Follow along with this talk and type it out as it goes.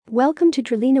Welcome to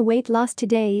Trillina Weight Loss.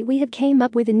 Today we have came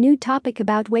up with a new topic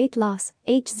about weight loss.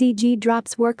 HCG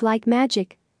drops work like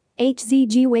magic.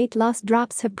 HCG weight loss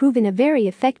drops have proven a very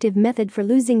effective method for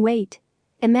losing weight.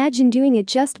 Imagine doing it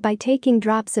just by taking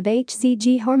drops of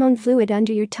HCG hormone fluid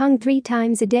under your tongue 3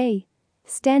 times a day.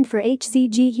 Stand for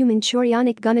HCG human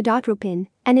chorionic gonadotropin,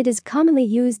 and it is commonly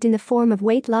used in the form of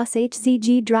weight loss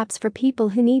HCG drops for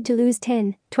people who need to lose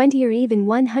 10, 20 or even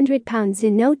 100 pounds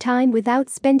in no time without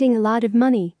spending a lot of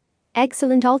money.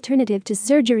 Excellent alternative to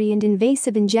surgery and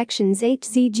invasive injections.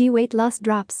 HCG weight loss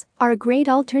drops are a great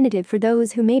alternative for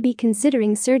those who may be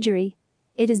considering surgery.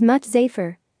 It is much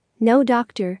safer. No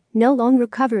doctor, no long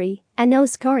recovery, and no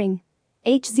scarring.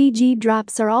 HCG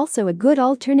drops are also a good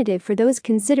alternative for those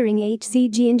considering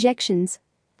HCG injections.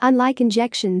 Unlike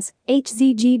injections,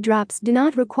 HCG drops do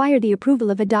not require the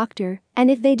approval of a doctor, and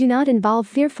if they do not involve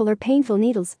fearful or painful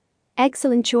needles.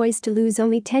 Excellent choice to lose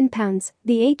only 10 pounds.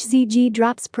 The HCG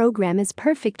drops program is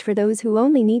perfect for those who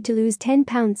only need to lose 10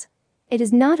 pounds. It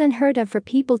is not unheard of for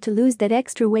people to lose that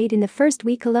extra weight in the first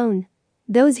week alone.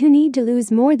 Those who need to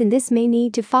lose more than this may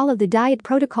need to follow the diet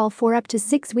protocol for up to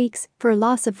 6 weeks for a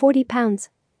loss of 40 pounds.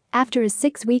 After a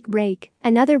 6-week break,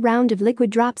 another round of liquid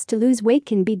drops to lose weight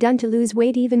can be done to lose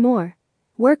weight even more.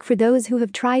 Work for those who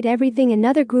have tried everything.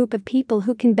 Another group of people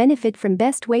who can benefit from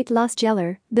best weight loss gel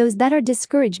are those that are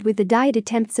discouraged with the diet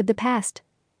attempts of the past.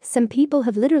 Some people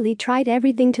have literally tried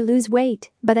everything to lose weight,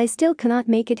 but I still cannot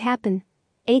make it happen.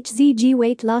 HCG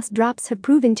weight loss drops have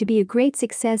proven to be a great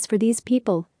success for these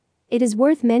people. It is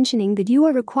worth mentioning that you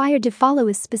are required to follow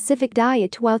a specific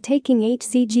diet while taking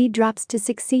HCG drops to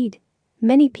succeed.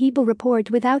 Many people report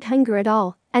without hunger at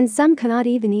all, and some cannot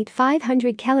even eat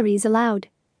 500 calories aloud.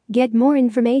 Get more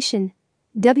information.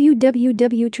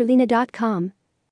 www.trillina.com